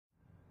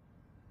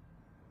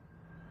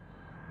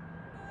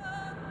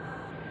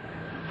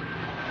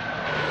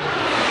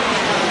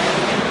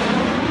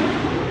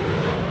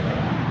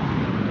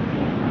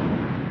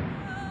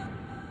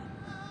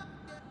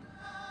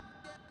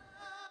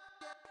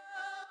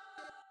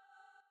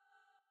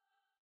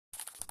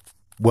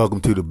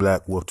Welcome to the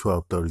Black Wolf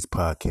 1230s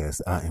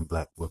podcast. I am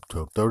Black Wolf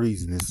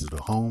 1230s, and this is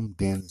the home,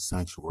 den, and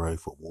sanctuary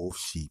for wolves,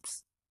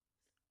 sheeps,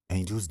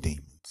 angels,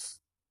 demons,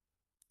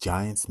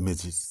 giants,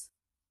 midgets,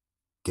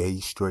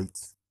 gays,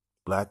 straights,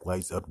 black,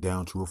 whites, up,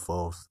 down, true or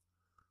false,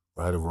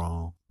 right or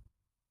wrong,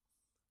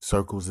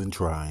 circles and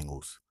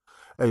triangles.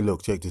 Hey,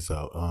 look, check this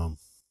out.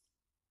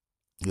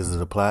 This is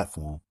a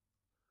platform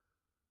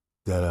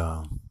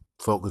that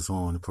focus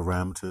on the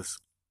parameters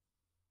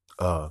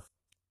of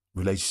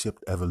relationship,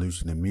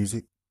 evolution, and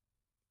music.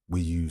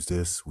 We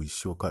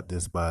shortcut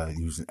this by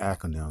using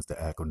acronyms. The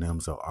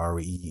acronyms are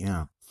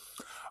REM.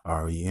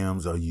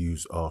 REMs are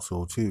used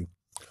also too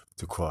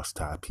to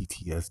cross-tie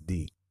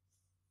PTSD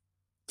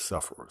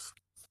sufferers.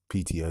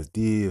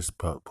 PTSD is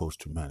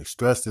post-traumatic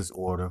stress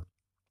disorder.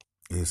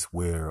 Is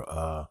where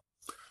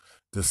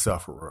the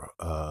sufferer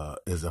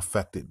is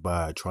affected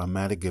by a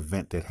traumatic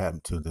event that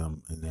happened to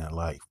them in their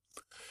life.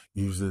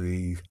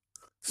 Usually,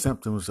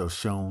 symptoms are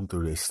shown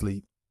through their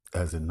sleep,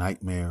 as in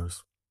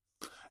nightmares,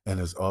 and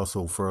is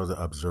also further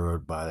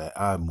observed by the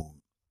eye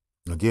movement.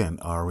 Again,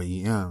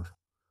 REM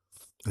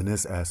in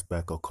this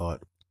aspect are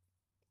called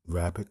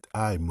rapid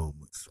eye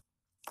movements.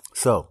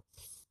 So,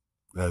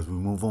 as we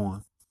move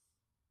on,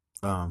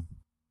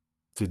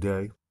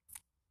 today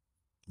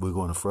we're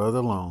going to further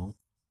along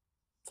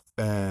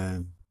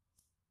and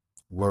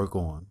work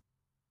on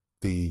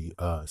the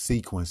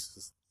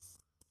sequences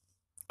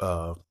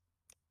of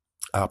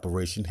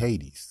Operation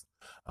H.A.D.E.S.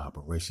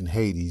 Operation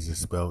H.A.D.E.S is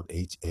spelled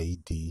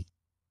H.A.D.E.S.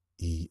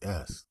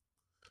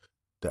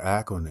 The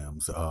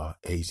acronyms are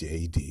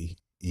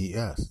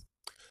H.A.D.E.S.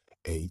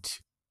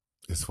 H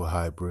is for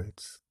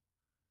hybrids,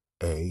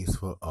 A is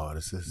for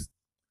artists,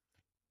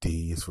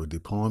 D is for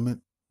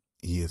deployment,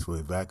 E is for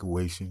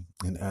evacuation,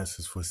 and S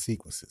is for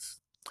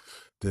sequences.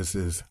 This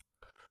is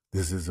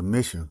a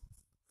mission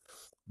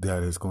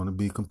that is going to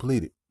be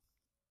completed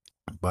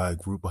by a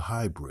group of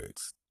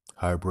hybrids.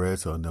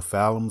 Hybrids are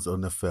Nephilims or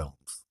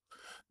Nephilims.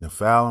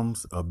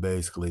 Nephilims are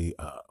basically,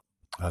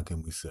 how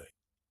can we say,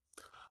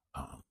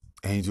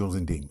 angels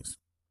and demons.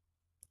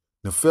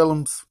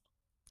 Nephilims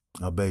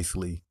are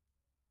basically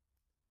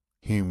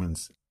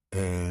humans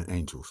and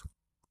angels.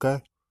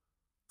 Okay?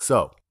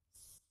 So,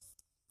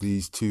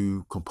 these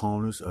two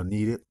components are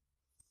needed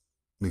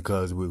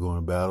because we're going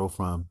to battle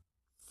from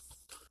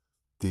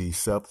the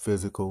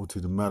sub-physical to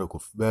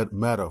the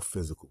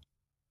metaphysical.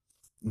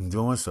 In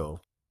doing so,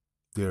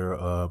 there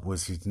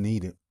which is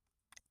needed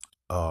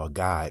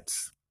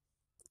guides,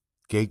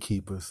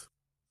 gatekeepers,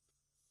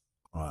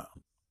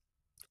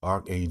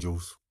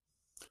 archangels,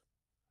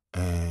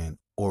 and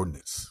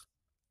ordinance.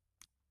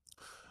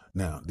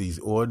 Now, these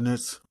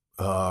ordinance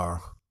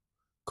are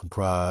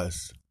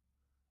comprised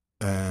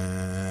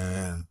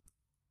and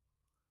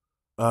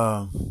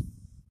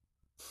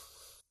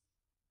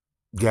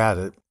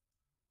gathered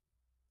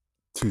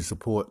to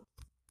support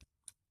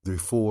the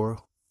four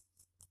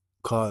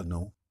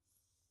cardinal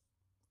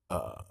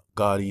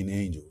guardian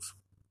angels.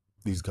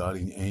 These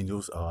guardian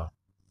angels are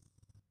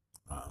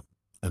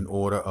an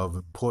order of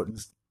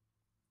importance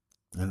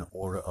and an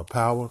order of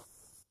power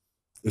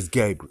is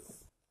Gabriel.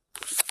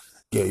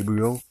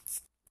 Gabriel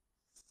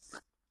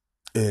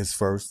is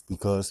first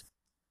because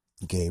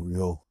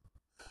Gabriel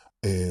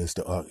is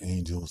the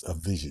archangels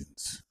of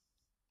visions.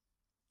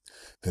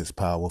 His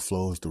power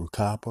flows through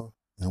copper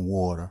and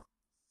water,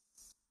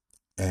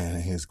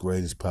 and his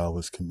greatest power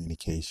is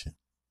communication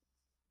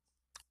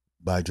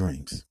by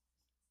dreams.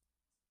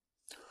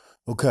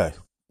 Okay,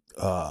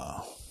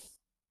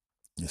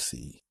 let's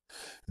see.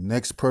 The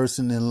next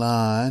person in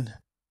line,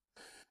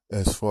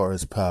 as far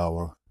as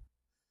power,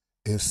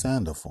 is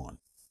Sandalphon.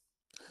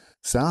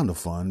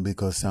 Sandalphon,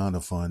 because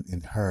Sandalphon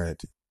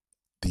inherited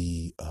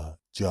the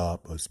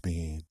job of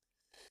being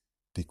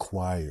the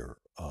choir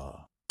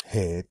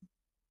head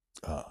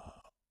of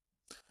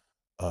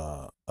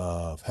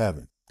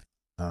heaven.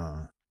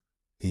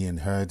 He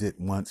inherited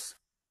once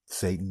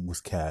Satan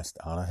was cast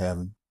out of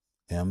heaven,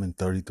 him and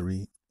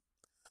 33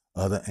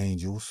 other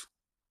angels,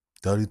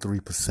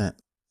 33%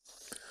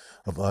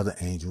 of other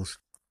angels,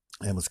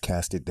 and was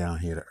casted down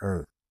here to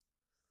earth.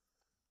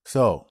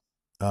 So,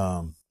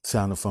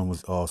 Sandalphon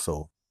was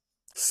also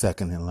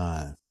second in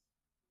line.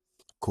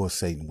 Of course,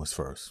 Satan was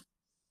first,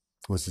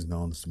 which is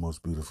known as the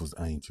most beautiful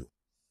angel.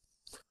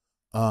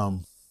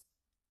 Then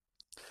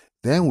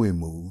we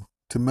move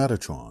to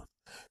Metatron.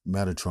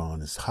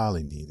 Metatron is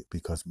highly needed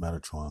because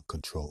Metatron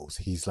controls.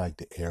 He's like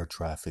the air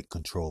traffic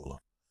controller.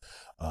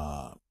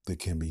 There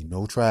can be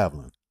no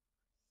traveling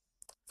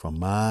from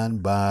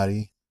mind,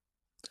 body,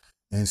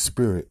 and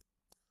spirit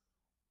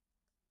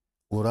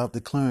without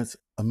the clearance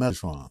of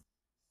Metatron.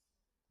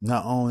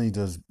 Not only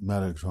does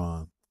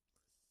Metatron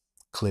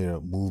clear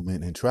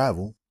movement and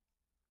travel,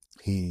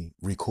 he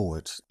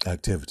records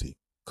activity.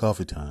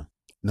 Coffee time.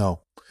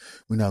 No,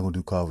 we're not going to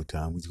do coffee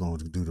time. We're going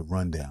to do the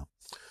rundown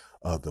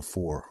of the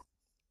four.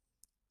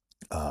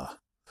 The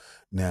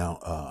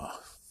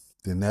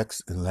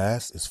next and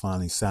last is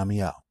finally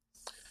Samiel.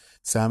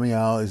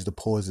 Samiel is the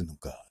poison of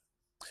God.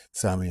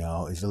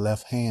 Samiel is the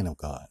left hand of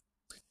God.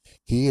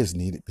 He is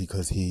needed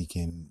because he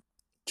can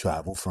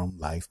travel from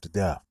life to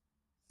death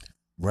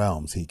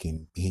realms. He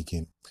can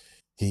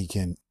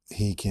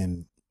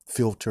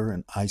filter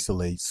and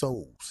isolate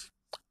souls.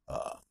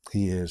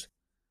 He is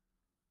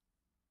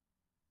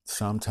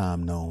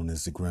sometime known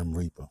as the Grim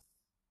Reaper.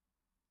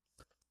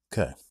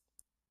 Okay,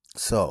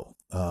 so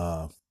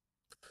the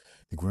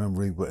Grim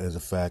Reaper, as a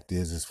fact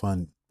is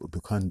fun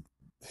because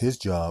his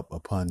job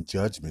upon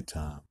judgment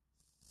time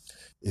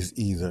is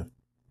either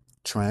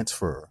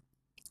transfer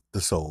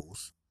the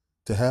souls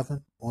to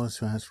heaven or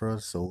transfer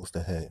the souls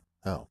to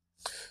hell.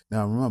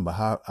 Now remember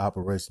how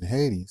Operation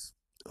Hades.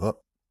 Oh,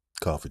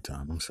 coffee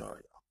time. I'm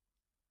sorry.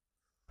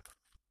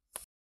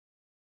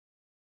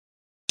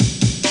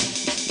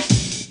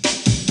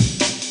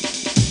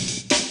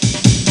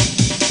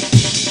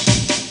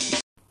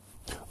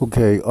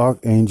 Okay,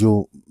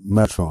 Archangel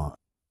Metron.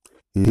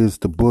 He is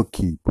the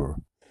bookkeeper.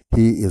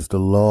 He is the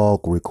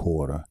log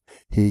recorder.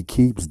 He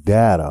keeps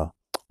data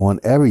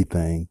on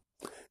everything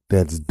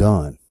that's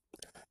done.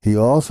 He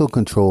also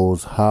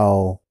controls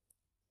how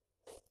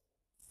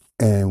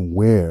and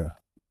where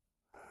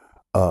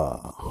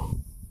uh,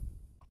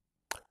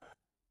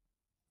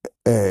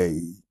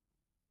 a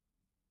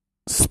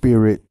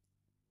spirit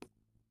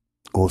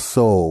or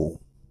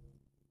soul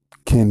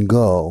can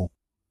go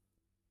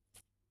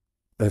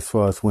as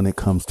far as when it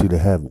comes to the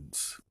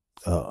heavens,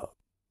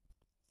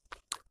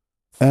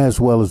 as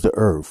well as the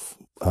earth.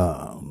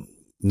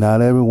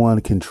 Not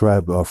everyone can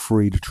travel or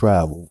free to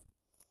travel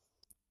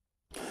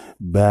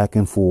back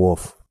and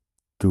forth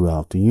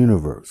throughout the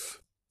universe.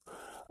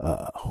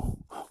 Uh,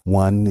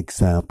 One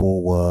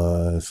example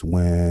was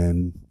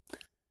when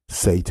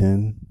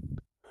Satan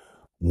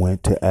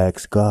went to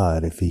ask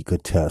God if he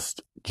could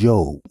test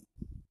Job.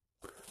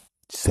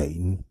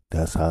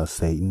 That's how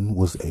Satan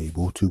was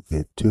able to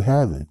get to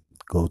heaven,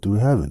 go through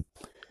heaven.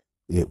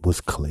 It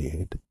was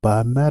cleared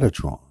by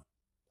Metatron.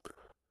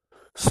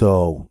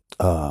 So,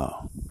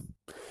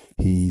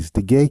 he's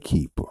the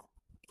gatekeeper.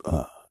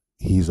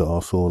 He's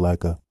also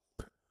like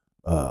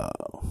uh,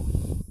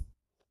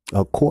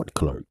 a court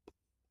clerk.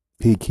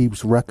 He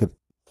keeps record.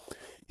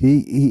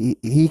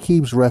 He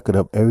keeps record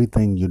of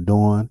everything you're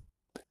doing,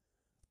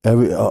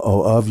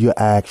 of your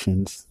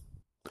actions,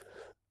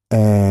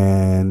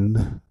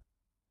 and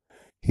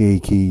he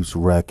keeps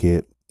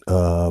record.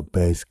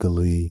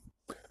 Basically,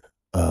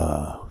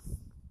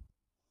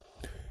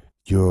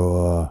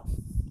 your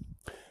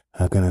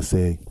how can I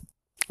say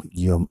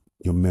your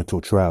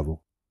mental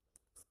travel.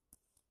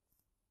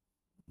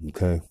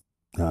 Okay,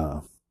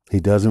 he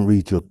doesn't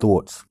read your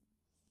thoughts,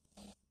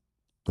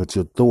 but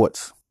your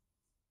thoughts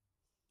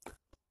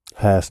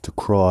has to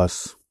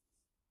cross.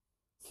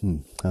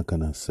 How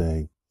can I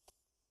say?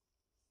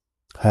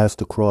 Has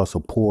to cross a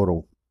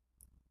portal,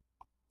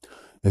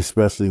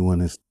 especially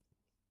when it's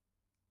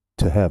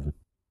to heaven.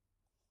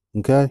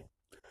 Okay,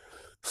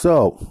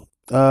 so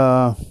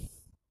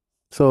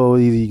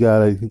he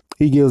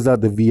gives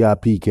out the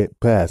VIP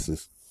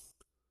passes.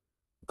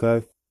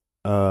 Okay,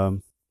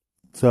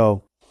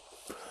 so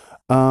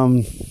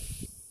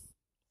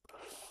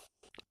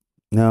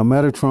now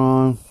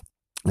Metatron,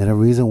 and the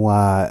reason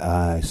why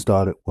I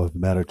started with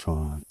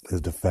Metatron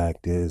is the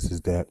fact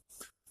is that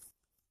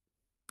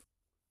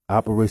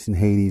Operation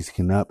Hades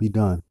cannot be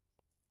done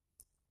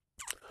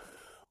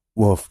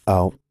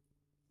without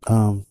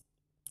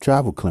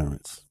travel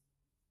clearance.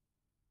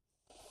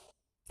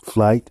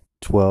 Flight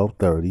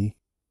 1230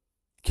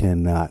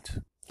 cannot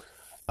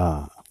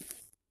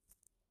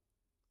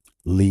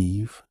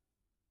leave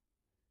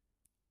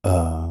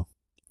the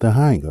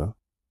hangar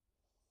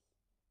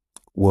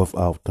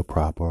without the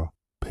proper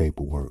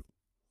paperwork.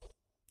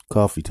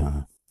 Coffee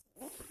time.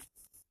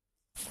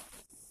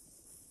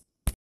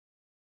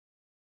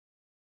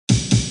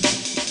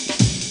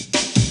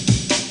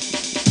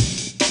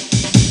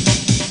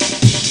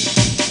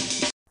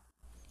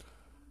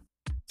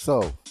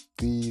 So,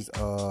 these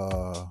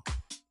are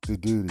the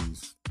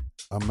duties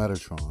of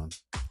Metatron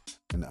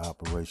in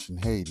Operation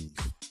Hades.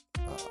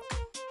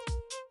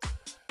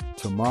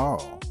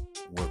 Tomorrow,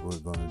 what we're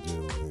going to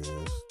do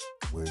is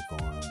we're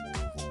going to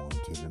move on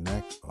to the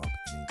next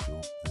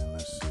Archangel. And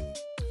let's see.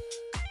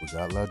 We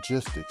got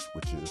Logistics,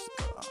 which is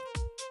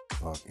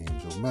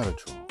Archangel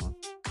Metatron.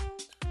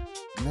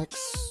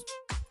 Next,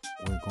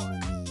 we're going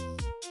to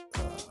need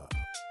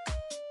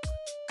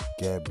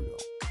Gabriel.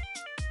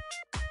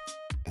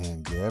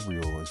 And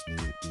Gabriel is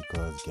needed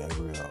because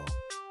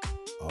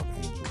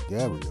Archangel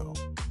Gabriel,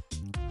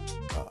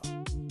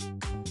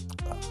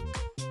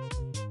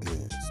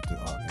 is the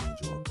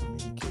Archangel of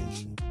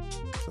communication.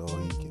 So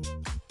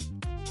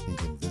he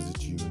can visit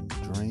you in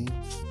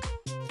dreams.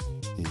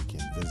 He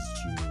can visit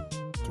you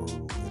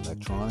through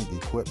electronic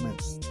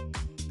equipment,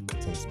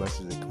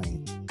 especially that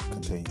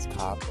contains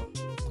copper.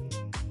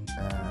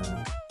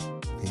 And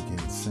he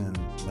can send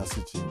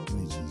messaging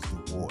energies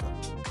through water.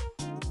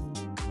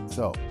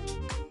 So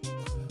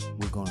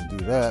we're going to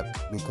do that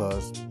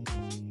because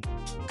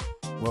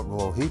what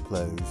role he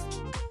plays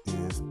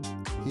is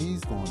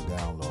he's going to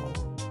download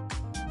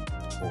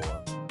or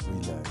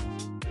relay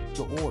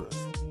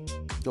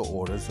the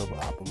orders of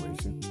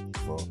operation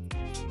for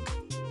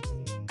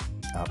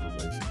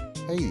Operation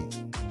Hades.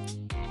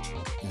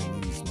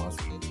 And these must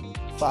be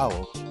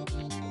followed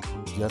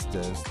just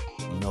as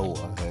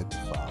Noah had to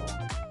follow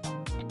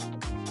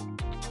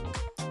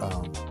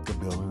the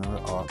building of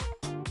the ark,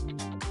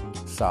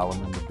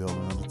 Solomon the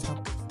building of the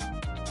temple.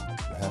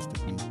 It has to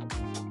be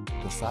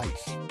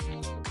precise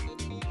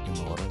in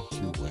order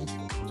to wake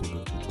to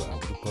travel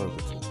to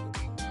purgatory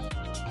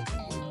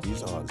and wake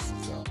these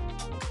artists up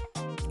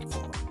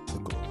for the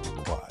glory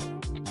required.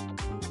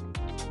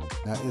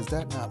 Now, is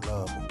that not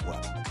love or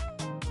what?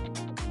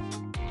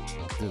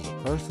 There's a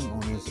person on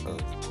this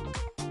earth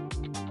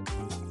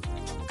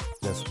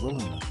that's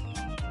willing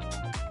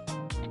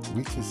to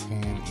reach his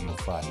hand in the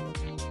fire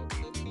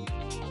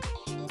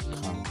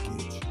to come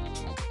get you.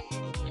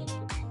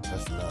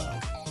 That's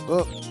love.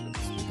 Look,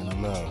 speaking of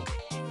love,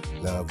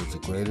 love is the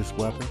greatest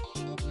weapon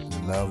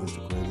and love is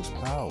the greatest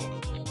power.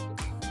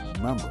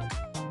 Remember,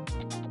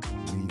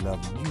 me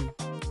loving you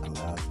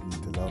allows me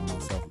to love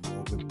myself a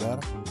little bit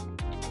better.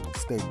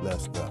 Stay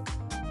blessed up.